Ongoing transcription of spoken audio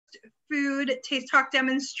food taste talk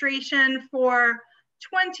demonstration for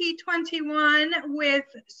 2021 with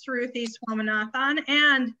Sruthi Swaminathan.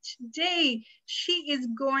 And today she is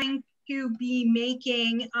going to be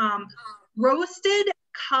making roasted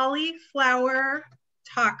cauliflower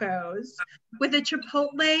tacos with a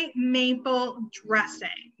Chipotle maple dressing.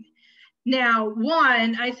 Now,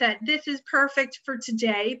 one, I said, this is perfect for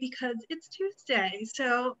today because it's Tuesday.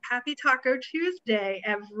 So happy Taco Tuesday,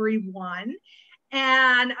 everyone.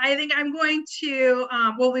 And I think I'm going to,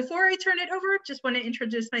 well, before I turn it over, just want to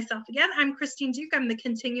introduce myself again. I'm Christine Duke. I'm the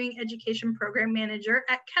Continuing Education Program Manager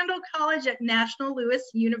at Kendall College at National Louis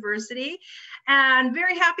University. And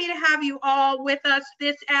very happy to have you all with us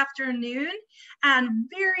this afternoon. And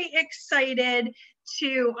very excited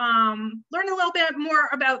to learn a little bit more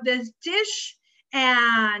about this dish.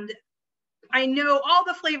 And I know all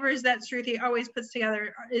the flavors that Sruthi always puts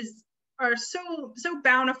together are so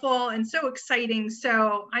bountiful and so exciting.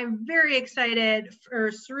 So I'm very excited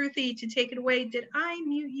for Sruthi to take it away. Did I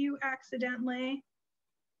mute you accidentally?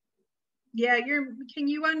 Yeah, can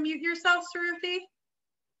you unmute yourself, Sruthi?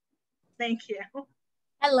 Thank you.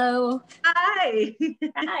 Hello. Hi.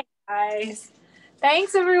 Hi, guys.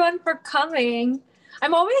 Thanks everyone for coming.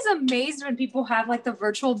 I'm always amazed when people have like the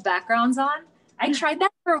virtual backgrounds on. I tried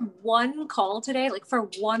that for one call today, like for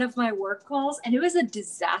one of my work calls, and it was a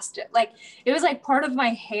disaster. Like it was like part of my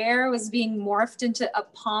hair was being morphed into a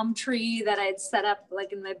palm tree that I had set up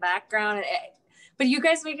like in the background. But you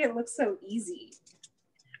guys make it look so easy.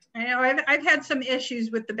 I know I've had some issues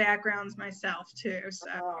with the backgrounds myself too. So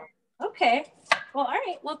okay. Well, all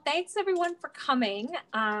right. Well, thanks everyone for coming.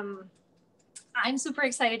 I'm super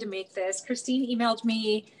excited to make this. Christine emailed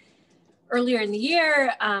me earlier in the year,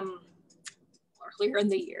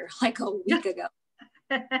 like a week ago.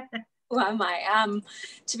 Who am I?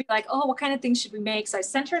 To be like, oh, what kind of things should we make? So I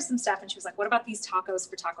sent her some stuff and she was like, what about these tacos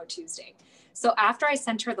for Taco Tuesday? So after I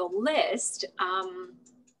sent her the list,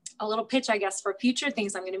 a little pitch, I guess, for future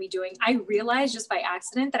things I'm going to be doing, I realized just by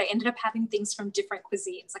accident that I ended up having things from different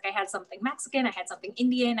cuisines. Like I had something Mexican, I had something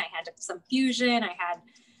Indian, I had some fusion, I had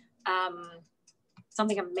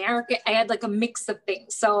something American. I had like a mix of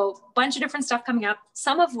things. So a bunch of different stuff coming up,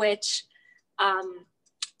 some of which,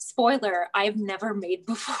 spoiler, I've never made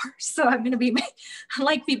before. So I'm going to be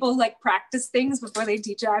like people like practice things before they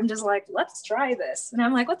teach it. I'm just like, let's try this. And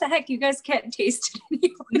I'm like, what the heck? You guys can't taste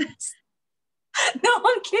it anyways. No,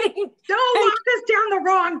 I'm kidding. Don't walk us down the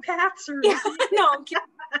wrong path, Sruthi. Yeah, no, I'm kidding.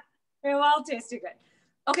 It will all taste good.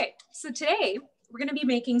 Okay, so today we're going to be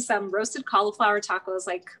making some roasted cauliflower tacos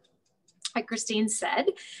like Christine said.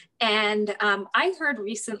 And I heard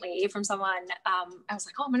recently from someone, I was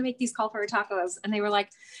like, oh, I'm gonna make these cauliflower tacos. And they were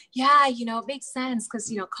like, yeah, you know, it makes sense because,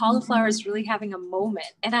 you know, cauliflower is really having a moment.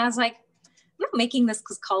 And I was like, I'm not making this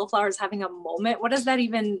because cauliflower is having a moment. What does that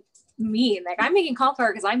even mean? Like I'm making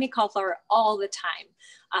cauliflower because I make cauliflower all the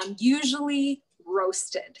time, usually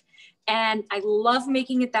roasted. And I love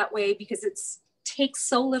making it that way because it takes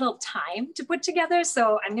so little time to put together.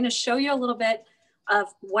 So I'm gonna show you a little bit of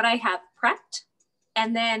what I have prepped,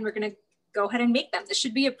 and then we're gonna go ahead and make them. This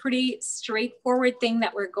should be a pretty straightforward thing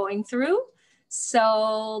that we're going through.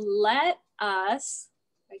 So let us,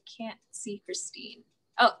 I can't see Christine.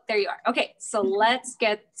 Oh, there you are. Okay, so let's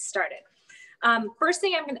get started. First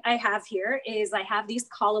thing I have here is I have these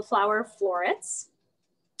cauliflower florets.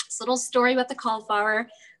 This little story about the cauliflower.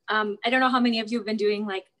 I don't know how many of you have been doing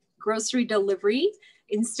like grocery delivery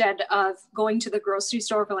instead of going to the grocery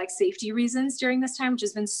store for like safety reasons during this time, which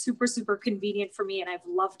has been super, super convenient for me. And I've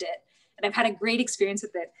loved it. And I've had a great experience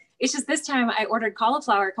with it. It's just this time I ordered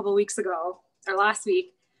cauliflower a couple of weeks ago or last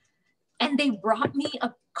week, and they brought me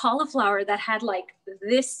a cauliflower that had like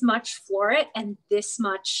this much floret and this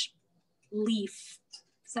much leaf.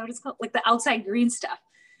 Is that what it's called? Like the outside green stuff.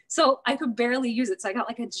 So I could barely use it. So I got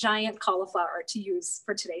like a giant cauliflower to use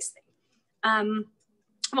for today's thing.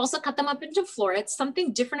 I've also cut them up into florets.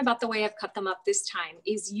 Something different about the way I've cut them up this time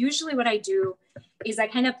is usually what I do is I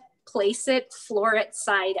kind of place it floret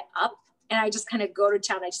side up and I just kind of go to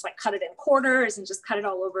town. I just like cut it in quarters and just cut it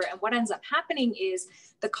all over. And what ends up happening is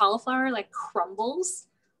the cauliflower like crumbles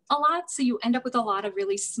a lot. So you end up with a lot of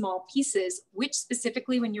really small pieces, which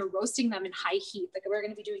specifically when you're roasting them in high heat, like we're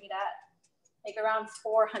going to be doing it at like around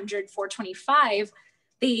 400, 425,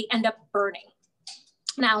 they end up burning.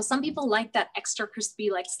 Now, some people like that extra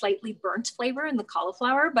crispy, like slightly burnt flavor in the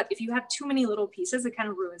cauliflower, but if you have too many little pieces, it kind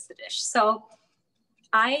of ruins the dish. So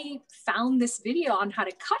I found this video on how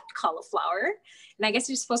to cut cauliflower. And I guess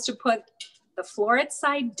you're supposed to put the floret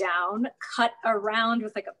side down, cut around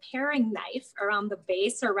with like a paring knife around the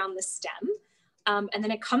base or around the stem. And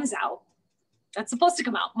then it comes out. That's supposed to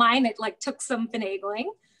come out. Mine, it like took some finagling,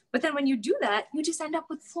 But then when you do that, you just end up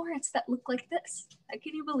with florets that look like this.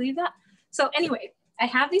 Can you believe that? So anyway, I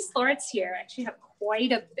have these florets here. I actually have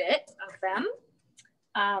quite a bit of them.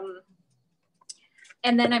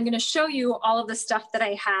 And then I'm gonna show you all of the stuff that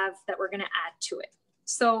I have that we're gonna add to it.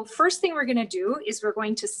 So first thing we're gonna do is we're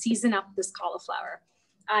going to season up this cauliflower.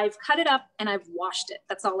 I've cut it up and I've washed it.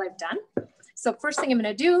 That's all I've done. So first thing I'm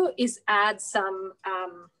gonna do is add some,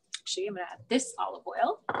 actually I'm gonna add this olive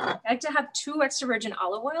oil. I like to have 2 extra virgin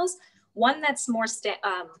olive oils. One that's more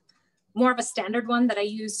of a standard one that I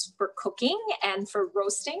use for cooking and for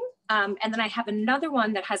roasting. And then I have another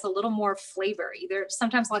one that has a little more flavor. Either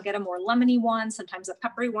sometimes I'll get a more lemony one, sometimes a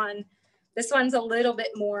peppery one. This one's a little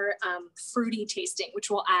bit more fruity tasting, which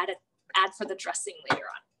we'll add for the dressing later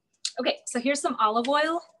on. Okay, so here's some olive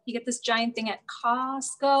oil. You get this giant thing at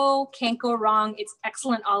Costco. Can't go wrong. It's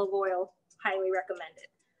excellent olive oil. Highly recommend it.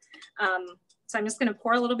 So I'm just gonna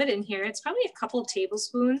pour a little bit in here. It's probably a couple of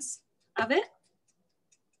tablespoons of it.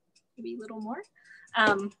 Maybe a little more.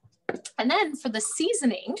 And then for the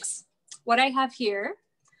seasonings, what I have here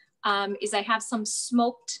is I have some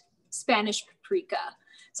smoked Spanish paprika.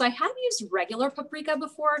 So I have used regular paprika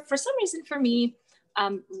before. For some reason for me,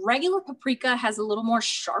 regular paprika has a little more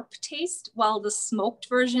sharp taste, while the smoked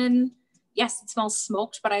version, yes, it smells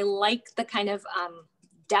smoked, but I like the kind of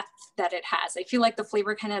depth that it has. I feel like the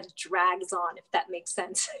flavor kind of drags on, if that makes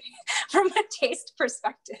sense from a taste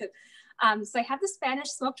perspective. So I have the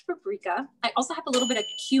Spanish smoked paprika. I also have a little bit of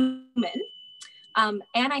cumin, and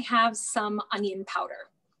I have some onion powder.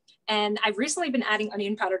 And I've recently been adding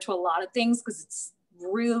onion powder to a lot of things because it's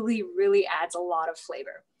really, really adds a lot of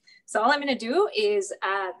flavor. So all I'm gonna do is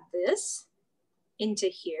add this into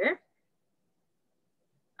here.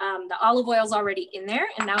 The olive oil is already in there,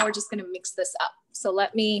 and now we're just gonna mix this up. So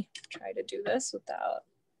let me try to do this without,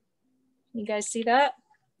 you guys see that?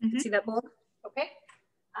 Mm-hmm. See that bowl? Okay.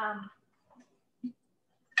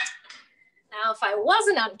 Now, if I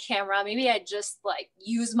wasn't on camera, maybe I'd just like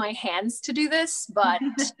use my hands to do this, but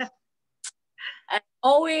I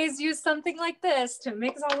always use something like this to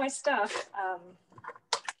mix all my stuff.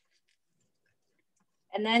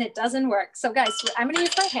 And then it doesn't work. So guys, I'm gonna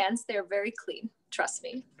use my hands. They're very clean, trust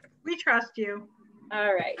me. We trust you.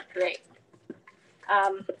 All right, great.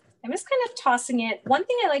 I'm just kind of tossing it. One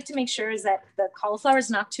thing I like to make sure is that the cauliflower is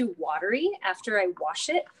not too watery after I wash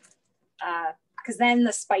it, because then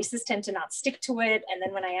the spices tend to not stick to it. And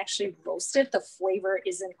then when I actually roast it, the flavor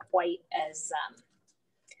isn't quite as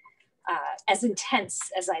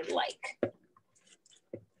intense as I like.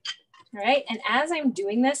 All right, and as I'm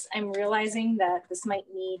doing this, I'm realizing that this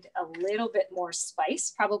might need a little bit more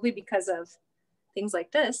spice, probably because of things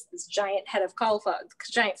like this giant head of cauliflower,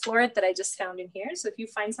 giant floret that I just found in here. So if you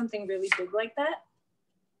find something really big like that,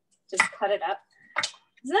 just cut it up.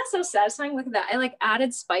 Isn't that so satisfying? Look at that. I like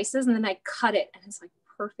added spices and then I cut it and it's like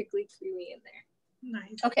perfectly creamy in there.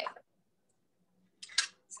 Nice. Okay.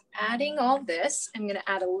 So adding all this, I'm gonna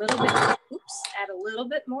add a little bit, add a little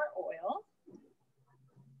bit more oil.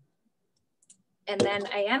 And then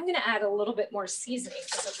I am gonna add a little bit more seasoning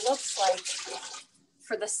because it looks like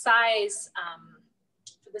for the size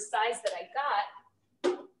that I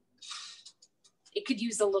got, it could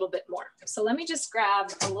use a little bit more. So let me just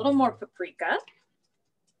grab a little more paprika.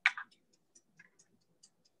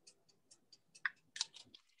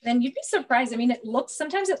 Then you'd be surprised. I mean,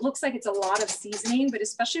 sometimes it looks like it's a lot of seasoning, but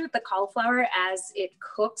especially with the cauliflower, as it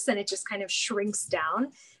cooks and it just kind of shrinks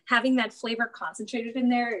down, having that flavor concentrated in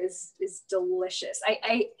there is delicious.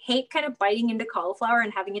 I hate kind of biting into cauliflower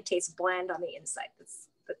and having it taste bland on the inside.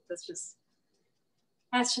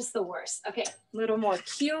 That's just the worst. Okay, a little more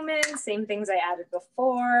cumin, same things I added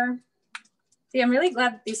before. See, I'm really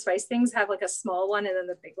glad that these spice things have like a small one and then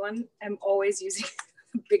the big one. I'm always using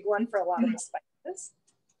the big one for a lot of the spices.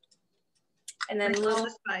 And then bring all the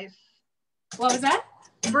spice. What was that?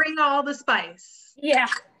 Bring all the spice. Yeah.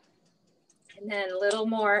 And then a little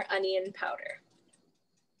more onion powder.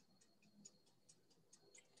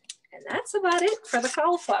 And that's about it for the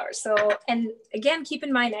cauliflower. So, and again, keep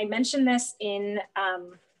in mind, I mentioned this in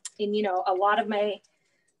you know, a lot of my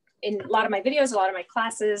videos, a lot of my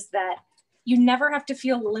classes, that you never have to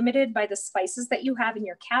feel limited by the spices that you have in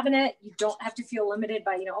your cabinet. You don't have to feel limited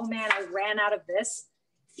by, you know, oh man, I ran out of this.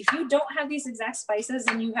 If you don't have these exact spices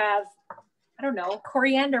and you have, I don't know,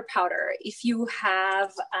 coriander powder, if you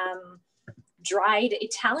have dried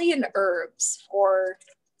Italian herbs, or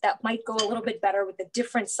that might go a little bit better with a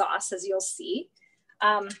different sauce, as you'll see,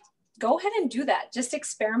 go ahead and do that. Just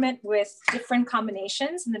experiment with different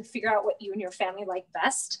combinations and then figure out what you and your family like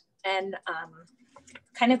best, and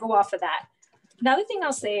kind of go off of that. Another thing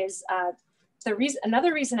I'll say is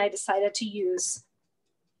another reason I decided to use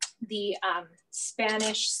the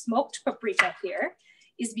Spanish smoked paprika here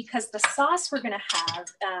is because the sauce we're gonna have,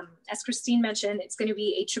 as Christine mentioned, it's gonna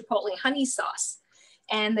be a chipotle honey sauce.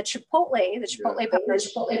 And the chipotle peppers.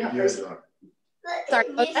 Sorry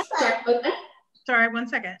about that. Sorry, one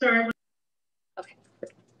second. Okay.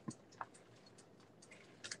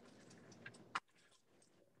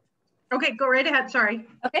 Okay, go right ahead, sorry.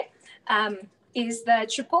 Okay, is the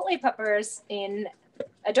chipotle peppers in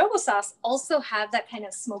adobo sauce also have that kind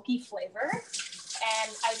of smoky flavor.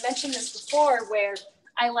 And I've mentioned this before where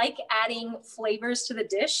I like adding flavors to the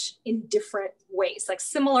dish in different ways, like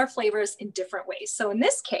similar flavors in different ways. So in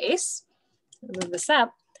this case, I'll move this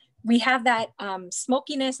up, we have that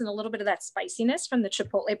smokiness and a little bit of that spiciness from the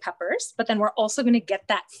chipotle peppers, but then we're also gonna get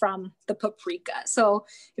that from the paprika. So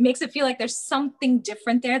it makes it feel like there's something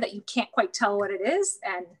different there that you can't quite tell what it is.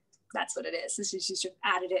 And that's what it is. This is just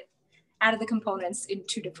added the components in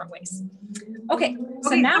two different ways. Okay,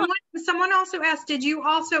 so now. Someone also asked, did you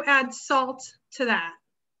also add salt to that?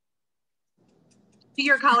 To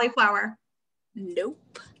your cauliflower?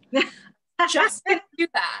 Nope. Just gonna do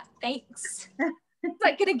that, thanks.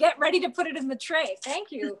 Like gonna get ready to put it in the tray.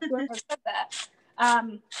 Thank you, whoever said that.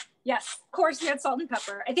 Yes, of course we had salt and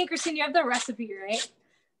pepper. I think, Christine, you have the recipe, right?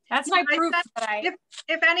 That's my proof that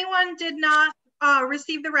if anyone did not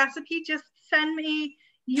receive the recipe, just send me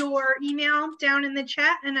your email down in the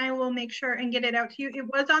chat and I will make sure and get it out to you. It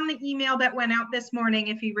was on the email that went out this morning.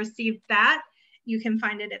 If you received that, you can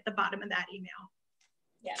find it at the bottom of that email.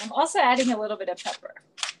 Yeah, I'm also adding a little bit of pepper.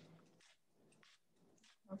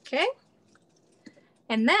 Okay.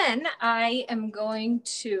 And then I am going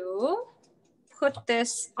to put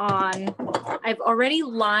this on, I've already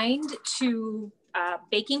lined two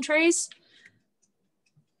baking trays.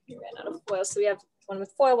 We ran out of foil, so we have one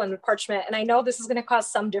with foil, one with parchment. And I know this is gonna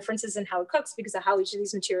cause some differences in how it cooks because of how each of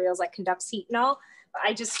these materials like conducts heat and all. But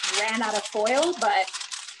I just ran out of foil, but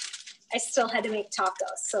I still had to make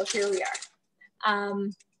tacos. So here we are.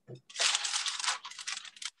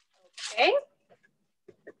 Okay.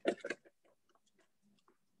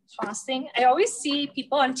 Tossing. I always see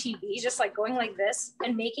people on TV just like going like this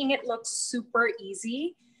and making it look super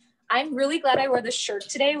easy. I'm really glad I wore this shirt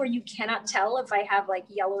today where you cannot tell if I have like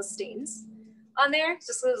yellow stains on there.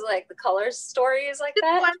 Just because like the color story is like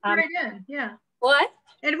that. Blend right in, yeah. What?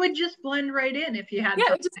 It would just blend right in if you had. Yeah,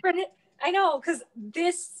 it would just blend it. I know, because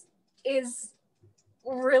this is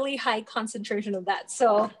really high concentration of that.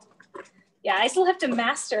 So yeah, I still have to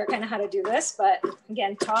master kind of how to do this, but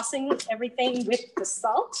again, tossing everything with the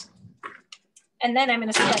salt. And then I'm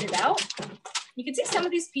gonna spread it out. You can see some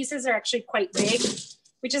of these pieces are actually quite big,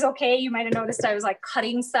 which is okay. You might've noticed I was like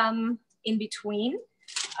cutting some in between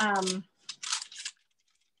because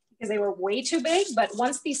they were way too big, but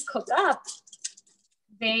once these cook up,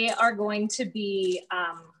 they are going to be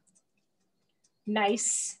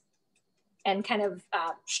nice and kind of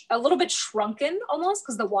a little bit shrunken almost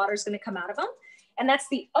because the water is going to come out of them. And that's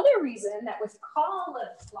the other reason that with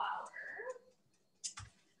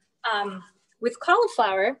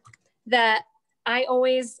cauliflower, that I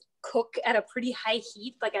always cook at a pretty high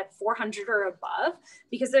heat, like at 400 or above,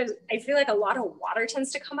 because I feel like a lot of water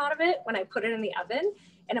tends to come out of it when I put it in the oven.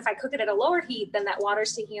 And if I cook it at a lower heat, then that water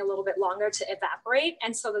is taking a little bit longer to evaporate.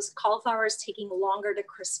 And so this cauliflower is taking longer to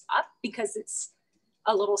crisp up because it's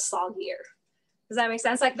a little soggier. Does that make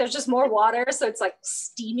sense? Like there's just more water, so it's like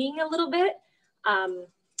steaming a little bit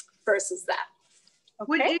versus that.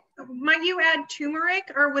 Okay. Might you add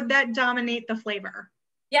turmeric or would that dominate the flavor?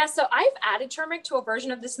 Yeah, so I've added turmeric to a version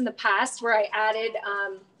of this in the past where I added,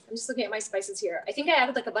 I'm just looking at my spices here. I think I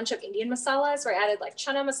added like a bunch of Indian masalas where I added like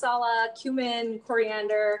chana masala, cumin,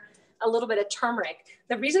 coriander, a little bit of turmeric.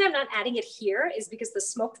 The reason I'm not adding it here is because the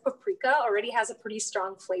smoked paprika already has a pretty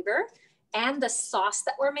strong flavor. And the sauce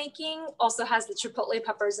that we're making also has the chipotle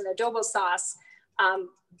peppers and adobo sauce,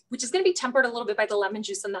 which is going to be tempered a little bit by the lemon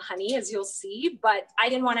juice and the honey, as you'll see. But I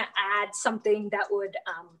didn't want to add something that would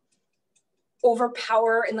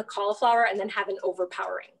overpower in the cauliflower and then have an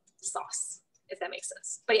overpowering sauce, if that makes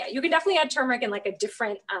sense. But yeah, you can definitely add turmeric in like a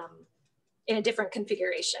different, in a different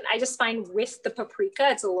configuration. I just find with the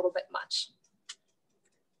paprika, it's a little bit much.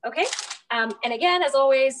 Okay, and again, as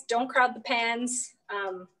always, don't crowd the pans.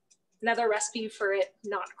 Another recipe for it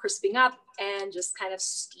not crisping up and just kind of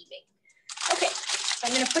steaming. Okay, so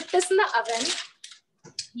I'm gonna put this in the oven.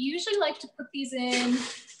 You usually like to put these in,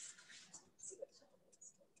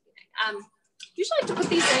 usually like to put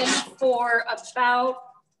these in for about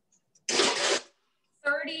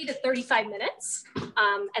 30 to 35 minutes.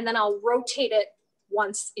 And then I'll rotate it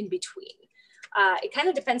once in between. It kind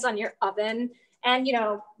of depends on your oven And, you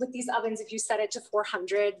know, with these ovens, if you set it to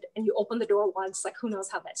 400 and you open the door once, like who knows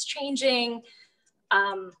how that's changing.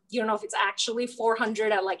 You don't know if it's actually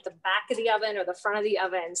 400 at like the back of the oven or the front of the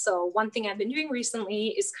oven. So one thing I've been doing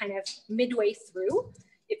recently is kind of midway through,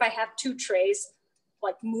 if I have 2 trays,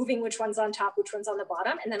 like moving which one's on top, which one's on the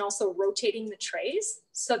bottom, and then also rotating the trays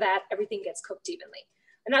so that everything gets cooked evenly.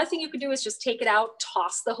 Another thing you could do is just take it out,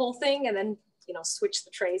 toss the whole thing, and then, you know, switch the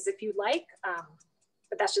trays if you like.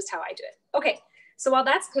 But that's just how I do it. Okay, so while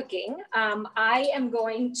that's cooking, I'm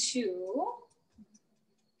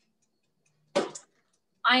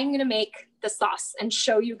gonna make the sauce and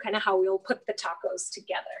show you kind of how we'll put the tacos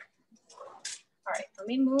together. All right, let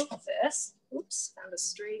me move this. Oops, found a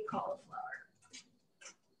stray cauliflower.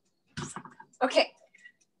 Okay.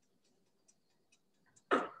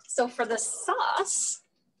 So for the sauce,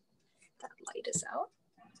 that light is out.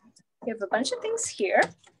 We have a bunch of things here.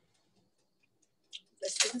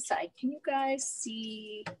 This to the side. Can you guys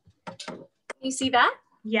see? Can you see that?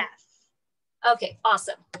 Yes. Okay,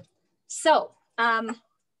 awesome. So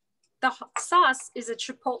the sauce is a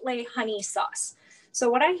Chipotle honey sauce. So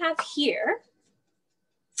what I have here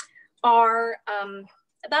are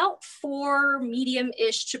about 4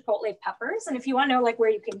 medium-ish Chipotle peppers. And if you want to know like where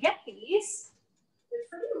you can get these, they're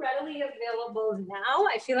pretty readily available now.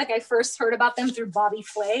 I feel like I first heard about them through Bobby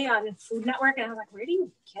Flay on Food Network. And I was like, where do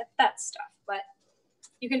you get that stuff? But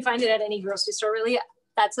you can find it at any grocery store, really.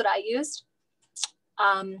 That's what I used.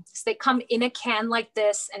 So they come in a can like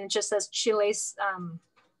this, and it just says Chiles,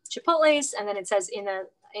 Chipotles, and then it says in an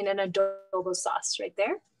adobo sauce right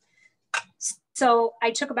there. So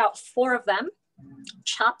I took about 4 of them,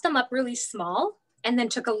 chopped them up really small, and then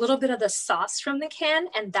took a little bit of the sauce from the can,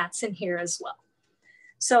 and that's in here as well.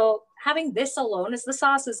 So having this alone as the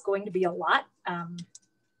sauce is going to be a lot.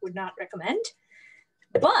 Would not recommend.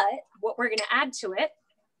 But what we're gonna add to it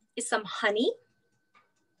is some honey.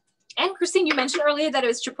 And Christine, you mentioned earlier that it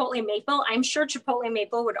was Chipotle maple. I'm sure Chipotle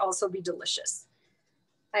maple would also be delicious.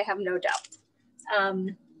 I have no doubt.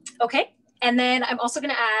 Okay. And then I'm also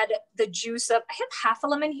gonna add the juice of, I have half a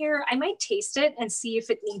lemon here. I might taste it and see if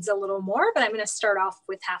it needs a little more, but I'm gonna start off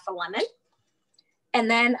with half a lemon. And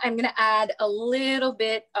then I'm gonna add a little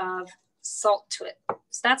bit of salt to it.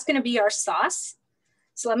 So that's gonna be our sauce.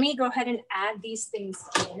 So let me go ahead and add these things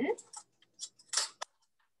in.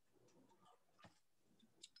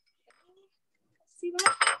 See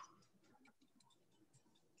that?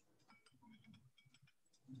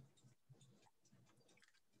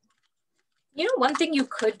 You know, one thing you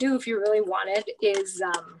could do if you really wanted is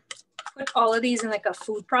put all of these in like a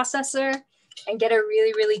food processor and get a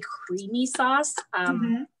really, really creamy sauce.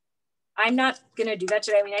 I'm not gonna do that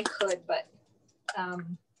today. I mean, I could, but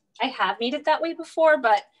I have made it that way before,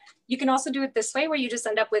 but you can also do it this way where you just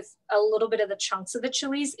end up with a little bit of the chunks of the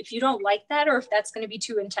chilies. If you don't like that, or if that's gonna be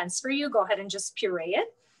too intense for you, go ahead and just puree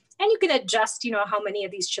it. And you can adjust, you know, how many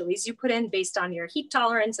of these chilies you put in based on your heat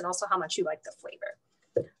tolerance and also how much you like the flavor.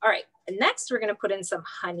 All right, and next we're gonna put in some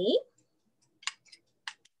honey.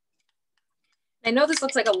 I know this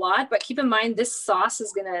looks like a lot, but keep in mind this sauce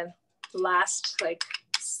is gonna last like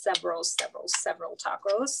several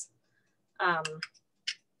tacos. And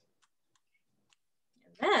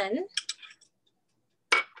then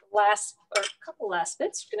a couple last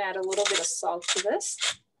bits, we're gonna add a little bit of salt to this.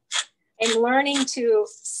 And learning to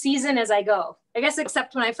season as I go. I guess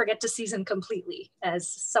except when I forget to season completely, as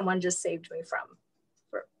someone just saved me from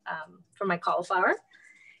my cauliflower.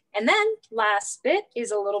 And then last bit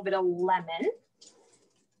is a little bit of lemon.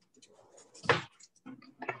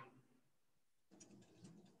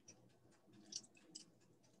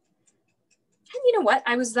 And you know what?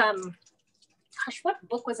 I was, gosh, what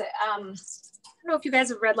book was it? I don't know if you guys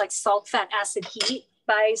have read like Salt, Fat, Acid, Heat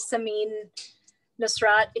by Samin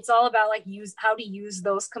Nosrat. It's all about like how to use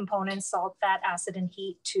those components, salt, fat, acid, and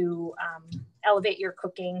heat to elevate your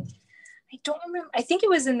cooking. I don't remember, I think it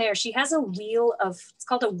was in there. She has a wheel of, it's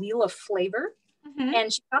called a wheel of flavor.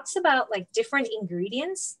 And she talks about like different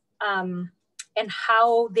ingredients and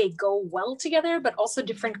how they go well together, but also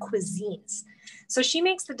different cuisines. So she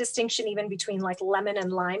makes the distinction even between like lemon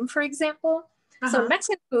and lime, for example. So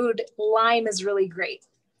Mexican food, lime is really great.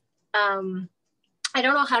 I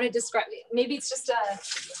don't know how to describe it. Maybe it's just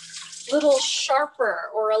a little sharper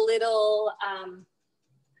or a little, I don't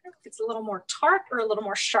know if it's a little more tart or a little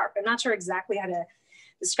more sharp. I'm not sure exactly how to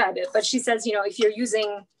describe it, but she says, you know, if you're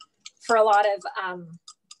using for a lot of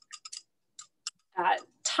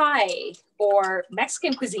Thai or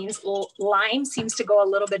Mexican cuisines, lime seems to go a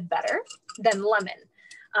little bit better than lemon.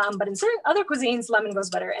 But in certain other cuisines, lemon goes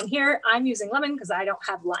better. And here I'm using lemon because I don't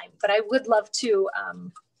have lime, but I would love to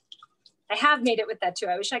I have made it with that too.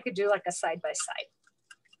 I wish I could do like a side by side.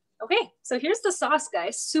 Okay, so here's the sauce,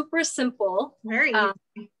 guys. Super simple. Very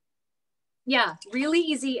easy. Yeah, really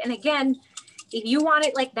easy. And again, if you want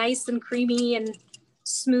it like nice and creamy and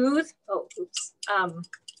smooth,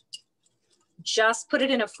 just put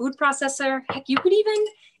it in a food processor. Heck, you could even,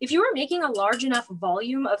 if you were making a large enough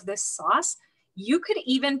volume of this sauce, you could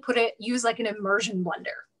even use like an immersion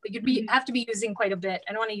blender, but you'd have to be using quite a bit.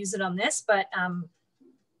 I don't want to use it on this, but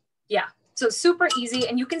yeah. So super easy.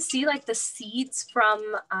 And you can see like the seeds from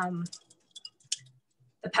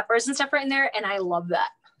the peppers and stuff right in there. And I love that.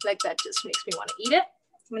 Like that just makes me want to eat it.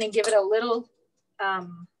 I'm going to give it a little,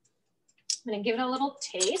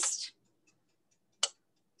 taste.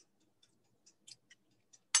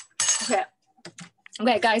 Okay.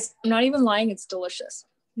 Okay, guys, I'm not even lying. It's delicious.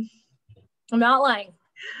 I'm not lying.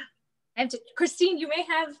 Christine, you may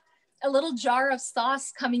have a little jar of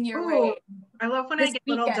sauce coming your way. I love when I get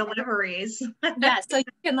little deliveries. Yeah, so you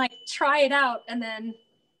can like try it out and then,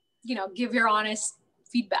 give your honest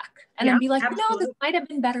feedback and then be like, this might have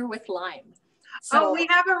been better with lime. So, we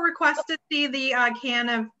have a request to see the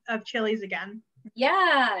can of chilies again.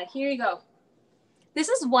 Yeah, here you go. This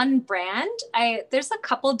is one brand. There's a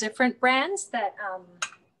couple different brands that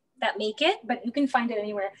make it, but you can find it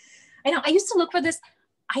anywhere. I know I used to look for this.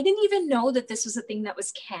 I didn't even know that this was a thing that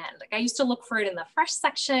was canned. Like I used to look for it in the fresh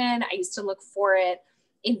section. I used to look for it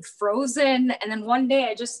in frozen. And then one day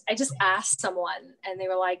I just asked someone and they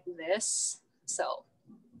were like, this. So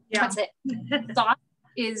that's it. The sauce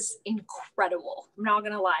is incredible. I'm not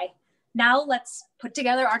gonna lie. Now let's put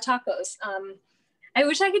together our tacos. I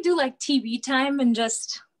wish I could do like TV time and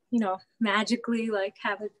just, magically like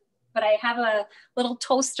have it, but I have a little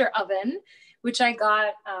toaster oven, which I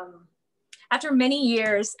got after many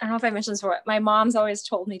years. I don't know if I mentioned this before. My mom's always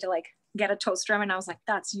told me to like get a toaster oven. I was like,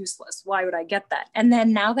 that's useless. Why would I get that? And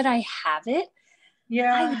then now that I have it,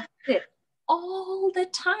 I use it all the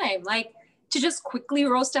time. Like to just quickly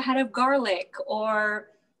roast a head of garlic or,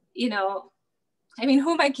 I mean,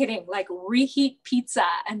 who am I kidding? Like reheat pizza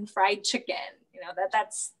and fried chicken.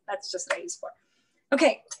 That's just what I use for.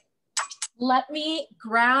 Okay, let me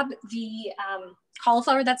grab the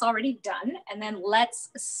cauliflower that's already done, and then let's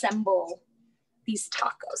assemble these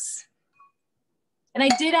tacos. And I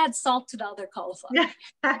did add salt to the other cauliflower.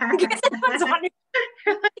 Let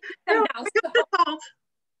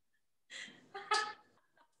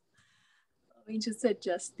me just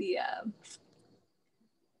adjust the.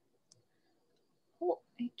 Oh,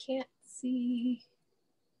 I can't see.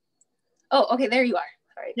 Oh, okay, there you are.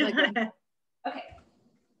 All right. Okay.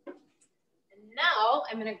 And now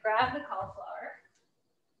I'm going to grab the cauliflower.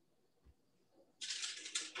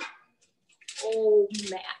 Oh,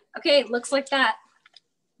 man. Okay, it looks like that.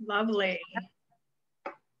 Lovely.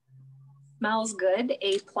 Smells good.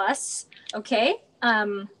 A+. Okay.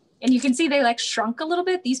 And you can see they like shrunk a little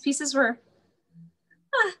bit. These pieces were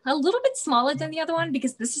a little bit smaller than the other one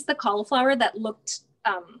because this is the cauliflower that looked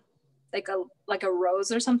like a rose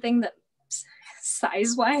or something that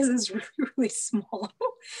size-wise is really, really small.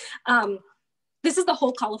 This is the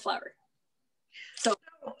whole cauliflower. So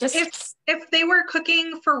just if they were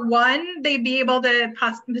cooking for one, they'd be able to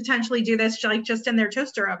potentially do this like just in their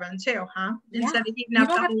toaster oven too, huh? Instead of heating up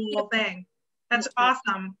the whole thing. That's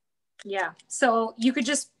awesome. Yeah. So you could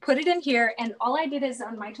just put it in here, and all I did is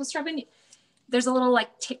on my toaster oven, there's a little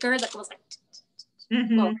like ticker that goes like,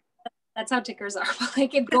 well, that's how tickers are.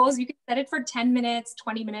 Like it goes, you can set it for 10 minutes,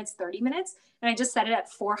 20 minutes, 30 minutes. And I just set it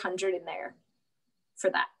at 400 in there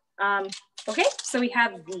for that. Okay, so we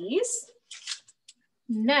have these.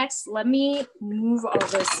 Next, let me move all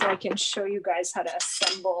this so I can show you guys how to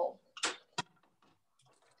assemble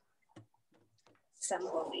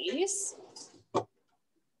these. I'm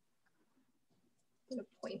gonna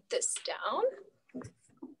point this down.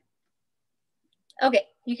 Okay,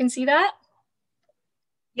 you can see that?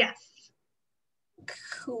 Yes.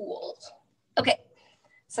 Cool. Okay,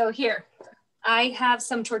 so here, I have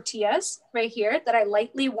some tortillas right here that I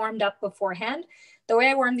lightly warmed up beforehand. The way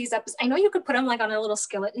I warm these up is, I know you could put them like on a little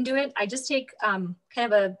skillet and do it. I just take kind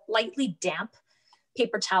of a lightly damp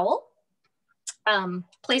paper towel,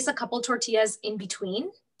 place a couple tortillas in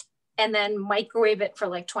between, and then microwave it for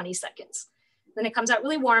like 20 seconds. Then it comes out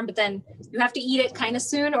really warm, but then you have to eat it kind of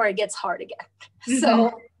soon or it gets hard again.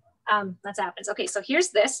 So that's what happens. Okay, so here's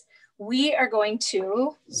this. We are going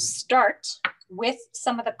to start with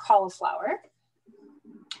some of the cauliflower.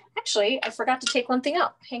 Actually, I forgot to take one thing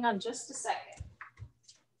out. Hang on just a second.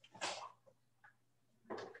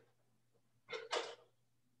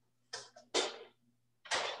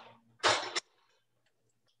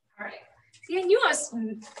 All right, See, I knew I was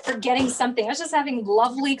forgetting something. I was just having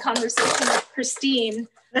lovely conversation with Christine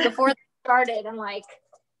before they started and like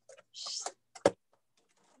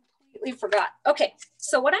completely forgot. Okay,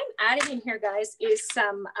 so what I'm adding in here, guys, is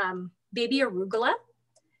some baby arugula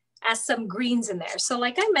as some greens in there. So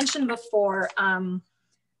like I mentioned before,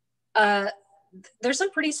 there's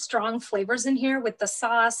some pretty strong flavors in here with the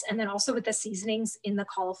sauce and then also with the seasonings in the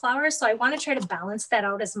cauliflower. So I want to try to balance that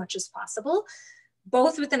out as much as possible,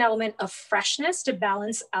 both with an element of freshness to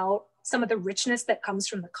balance out some of the richness that comes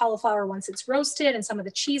from the cauliflower once it's roasted and some of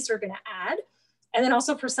the cheese we're going to add. And then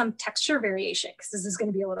also for some texture variation, because this is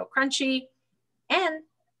going to be a little crunchy and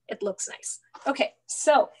it looks nice. Okay,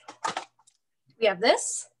 so we have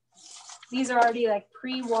this. These are already like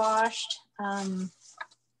pre-washed.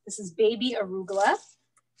 This is baby arugula.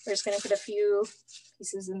 We're just going to put a few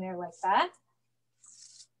pieces in there like that.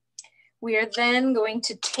 We are then going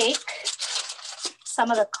to take some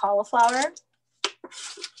of the cauliflower.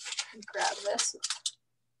 Grab this.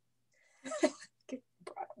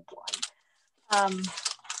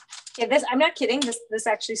 Yeah, this, I'm not kidding. This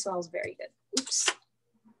actually smells very good. Oops.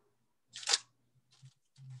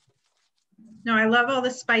 No, I love all the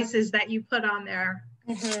spices that you put on there.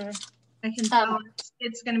 Mm-hmm. I can tell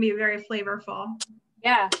it's going to be very flavorful.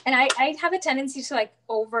 Yeah, and I have a tendency to like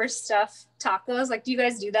overstuff tacos. Like, do you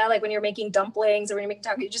guys do that? Like when you're making dumplings or when you're making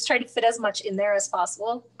tacos, you just try to fit as much in there as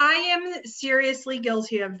possible? I am seriously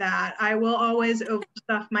guilty of that. I will always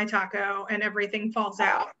overstuff my taco and everything falls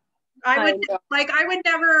out. I would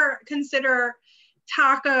never consider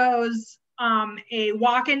tacos a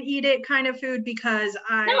walk and eat it kind of food because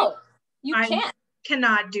I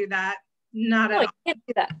cannot do that. Not at all. You can't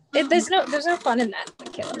do that. There's no fun in that.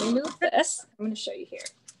 Okay, let me move this. I'm going to show you here.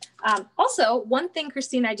 Also, one thing,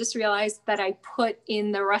 Christine, I just realized that I put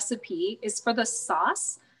in the recipe is for the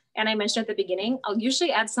sauce. And I mentioned at the beginning, I'll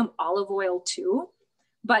usually add some olive oil too.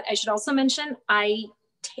 But I should also mention, I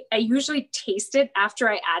usually taste it after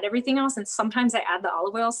I add everything else. And sometimes I add the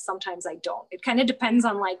olive oil, sometimes I don't. It kind of depends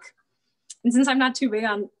on like, and since I'm not too big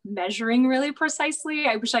on measuring really precisely,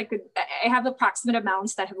 I wish I could, I have approximate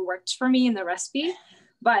amounts that have worked for me in the recipe,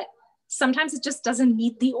 but sometimes it just doesn't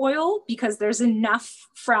need the oil because there's enough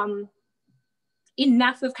of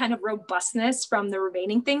kind of robustness from the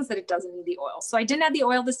remaining things that it doesn't need the oil. So I didn't add the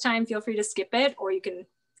oil this time. Feel free to skip it or you can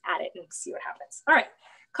add it and see what happens. All right,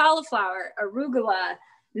 cauliflower, arugula.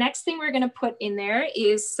 Next thing we're gonna put in there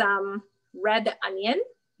is some red onion.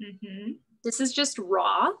 Mm-hmm. This is just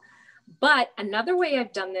raw. But another way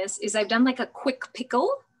I've done this is I've done like a quick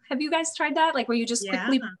pickle. Have you guys tried that? Like where you just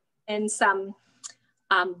quickly put in some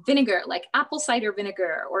vinegar, like apple cider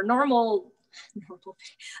vinegar or normal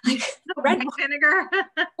like red vinegar.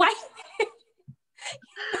 Why?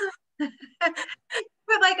 Put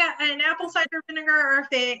like an apple cider vinegar, or if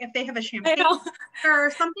they have a champagne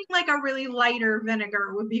or something like a really lighter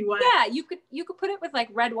vinegar would be what. Yeah, you could put it with like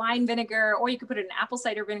red wine vinegar, or you could put it in apple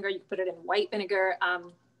cider vinegar. You could put it in white vinegar.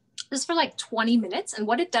 Just for like 20 minutes. And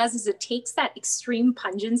what it does is it takes that extreme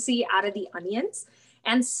pungency out of the onions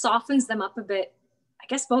and softens them up a bit, I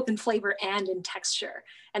guess, both in flavor and in texture.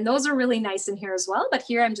 And those are really nice in here as well. But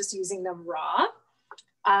here I'm just using them raw.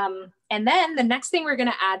 And then the next thing we're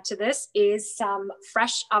going to add to this is some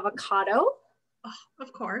fresh avocado. Oh,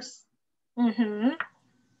 of course. Mm-hmm.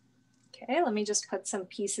 Okay, let me just put some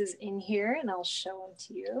pieces in here and I'll show them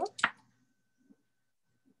to you.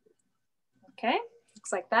 Okay.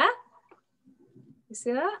 Looks like that. You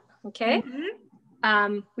see that? Okay.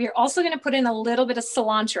 Mm-hmm. We are also going to put in a little bit of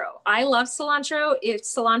cilantro. I love cilantro. If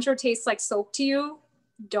cilantro tastes like soap to you,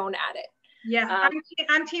 don't add it. Yeah,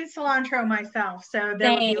 I'm team cilantro myself. So there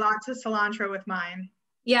would be lots of cilantro with mine.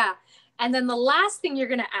 Yeah. And then the last thing you're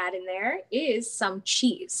going to add in there is some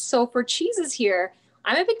cheese. So for cheeses here,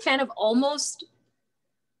 I'm a big fan of almost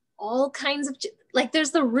all kinds of, like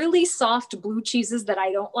there's the really soft blue cheeses that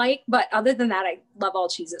I don't like, but other than that, I love all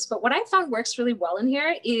cheeses. But what I found works really well in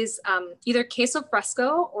here is either queso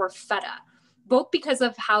fresco or feta, both because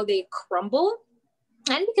of how they crumble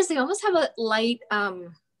and because they almost have a light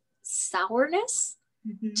sourness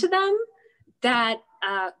to them that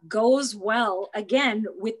goes well, again,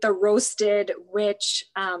 with the roasted, rich,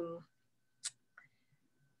 oh,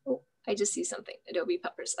 I just see something, adobe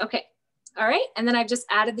peppers. Okay. All right, and then I've just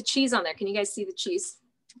added the cheese on there. Can you guys see the cheese?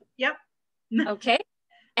 Yep. Okay,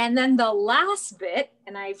 and then the last bit,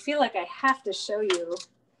 and I feel like I have to show you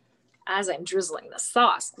as I'm drizzling the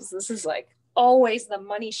sauce, because this is like always the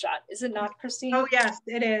money shot. Is it not, Christine? Oh yes,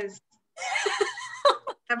 it is.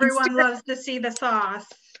 Everyone loves to see the sauce.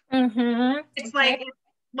 Mm-hmm. It's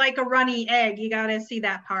like a runny egg. You got to see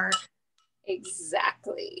that part.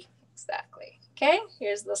 Exactly. Okay,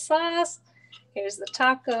 here's the sauce. Here's the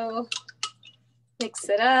taco. Mix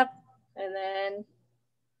it up, and then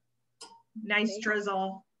nice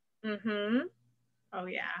drizzle. Mm-hmm. Oh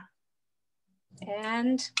yeah.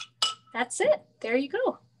 And that's it. There you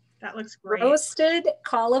go. That looks great. Roasted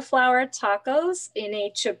cauliflower tacos in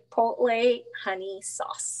a Chipotle honey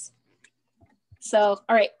sauce. So,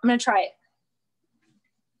 all right, I'm gonna try it.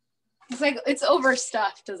 It's like it's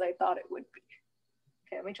overstuffed as I thought it would be.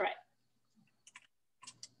 Okay, let me try it.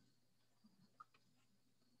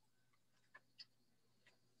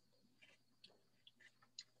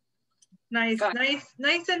 Nice,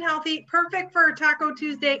 nice and healthy. Perfect for Taco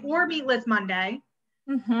Tuesday or Meatless Monday.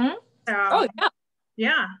 Mm-hmm. So, oh yeah.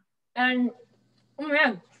 Yeah. And oh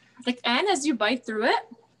man, like, and as you bite through it,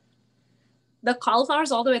 the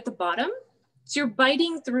cauliflower's all the way at the bottom. So you're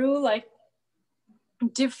biting through like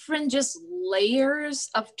different just layers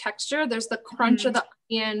of texture. There's the crunch of the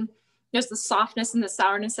onion. There's the softness and the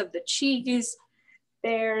sourness of the cheese.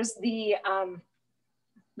 There's the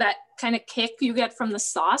that kind of kick you get from the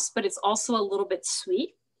sauce, but it's also a little bit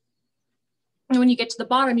sweet. And when you get to the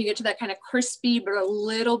bottom, you get to that kind of crispy, but a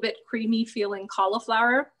little bit creamy feeling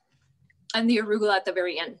cauliflower and the arugula at the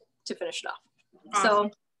very end to finish it off. Awesome.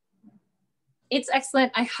 So it's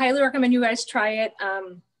excellent. I highly recommend you guys try it.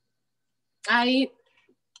 I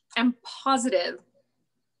am positive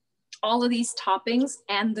all of these toppings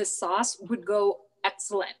and the sauce would go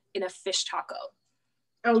excellent in a fish taco.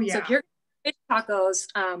 Oh yeah. So if you're fish tacos,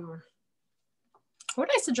 what would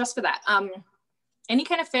I suggest for that? Any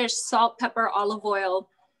kind of fish, salt, pepper, olive oil,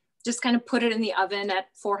 just kind of put it in the oven at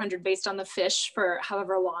 400 based on the fish for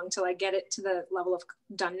however long till I get it to the level of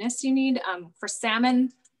doneness you need. For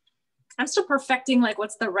salmon, I'm still perfecting like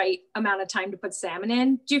what's the right amount of time to put salmon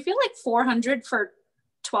in. Do you feel like 400 for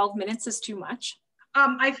 12 minutes is too much?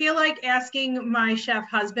 I feel like asking my chef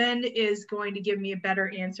husband is going to give me a better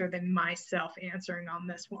answer than myself answering on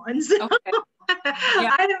this one. So okay.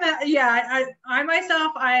 Yeah. I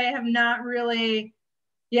myself, I have not really,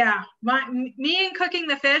 me and cooking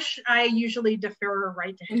the fish, I usually defer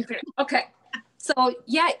right to him. Okay. So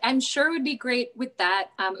yeah, I'm sure it would be great with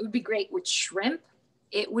that. It would be great with shrimp.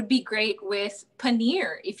 It would be great with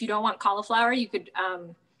paneer. If you don't want cauliflower, you could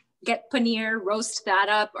get paneer, roast that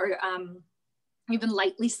up, or even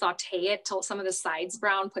lightly saute it till some of the sides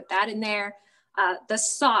brown, put that in there. The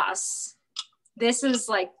sauce, this is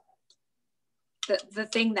like the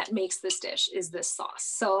thing that makes this dish is this sauce.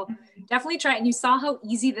 So definitely try it. And you saw how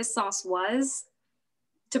easy this sauce was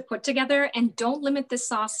to put together, and don't limit this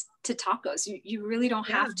sauce to tacos. You really don't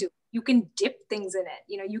have to. You can dip things in it.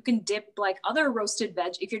 You know, you can dip like other roasted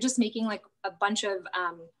veg. If you're just making like a bunch of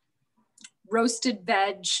roasted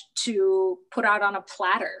veg to put out on a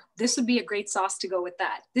platter, this would be a great sauce to go with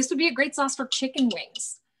that. This would be a great sauce for chicken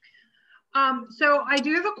wings. So I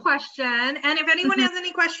do have a question, and if anyone has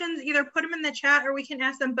any questions, either put them in the chat or we can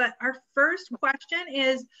ask them. But our first question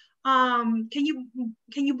is, can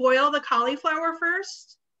you boil the cauliflower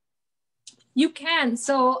first? You can.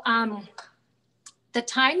 So the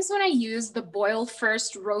times when I use the boil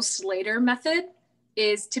first, roast later method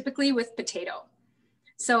is typically with potato.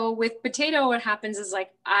 So with potato, what happens is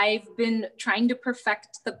like I've been trying to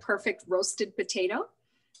perfect the perfect roasted potato,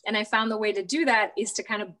 and I found the way to do that is to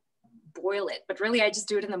kind of boil it, but really I just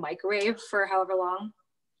do it in the microwave for however long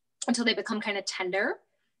until they become kind of tender,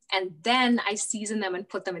 and then I season them and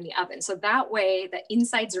put them in the oven. So that way the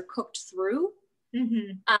insides are cooked through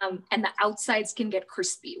and the outsides can get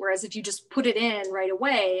crispy. Whereas if you just put it in right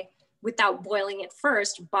away without boiling it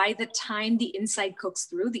first, by the time the inside cooks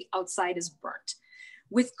through, the outside is burnt.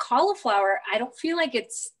 With cauliflower, I don't feel like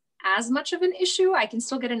it's as much of an issue. I can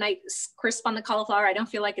still get a nice crisp on the cauliflower. I don't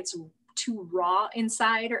feel like it's too raw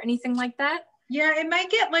inside or anything like that. Yeah, it might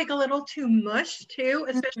get like a little too mush too,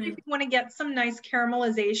 especially if you want to get some nice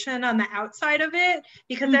caramelization on the outside of it,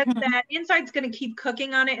 because that inside's going to keep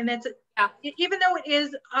cooking on it. And it's even though it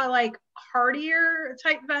is a like heartier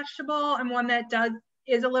type vegetable and one that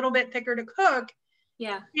is a little bit thicker to cook,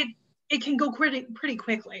 it can go pretty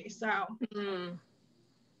quickly. So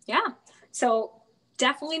so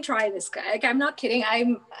definitely try this guy. Like, I'm not kidding.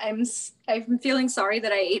 I'm feeling sorry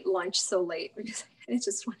that I ate lunch so late because I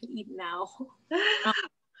just want to eat now. All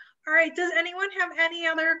right. Does anyone have any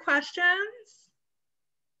other questions?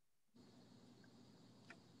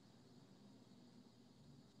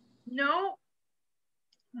 No.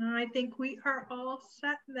 I think we are all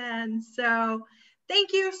set then. So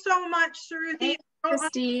thank you so much, Sruthi.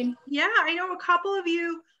 Christine. I know a couple of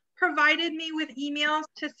you provided me with emails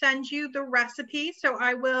to send you the recipe, so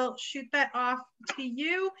I will shoot that off to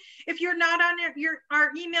you. If you're not on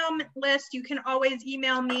our email list, you can always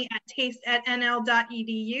email me at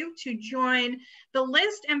taste@nl.edu to join the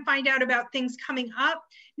list and find out about things coming up.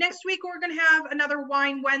 Next week, we're going to have another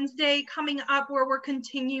Wine Wednesday coming up, where we're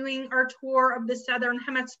continuing our tour of the Southern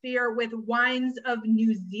Hemisphere with wines of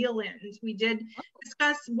New Zealand. We did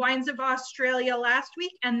discuss wines of Australia last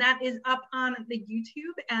week, and that is up on the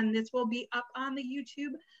YouTube, and this will be up on the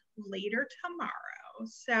YouTube later tomorrow.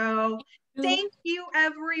 So thank you,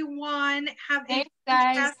 everyone. Have a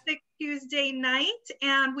fantastic Tuesday night,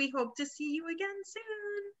 and we hope to see you again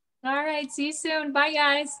soon. All right, see you soon. Bye,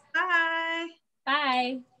 guys. Bye.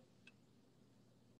 Bye.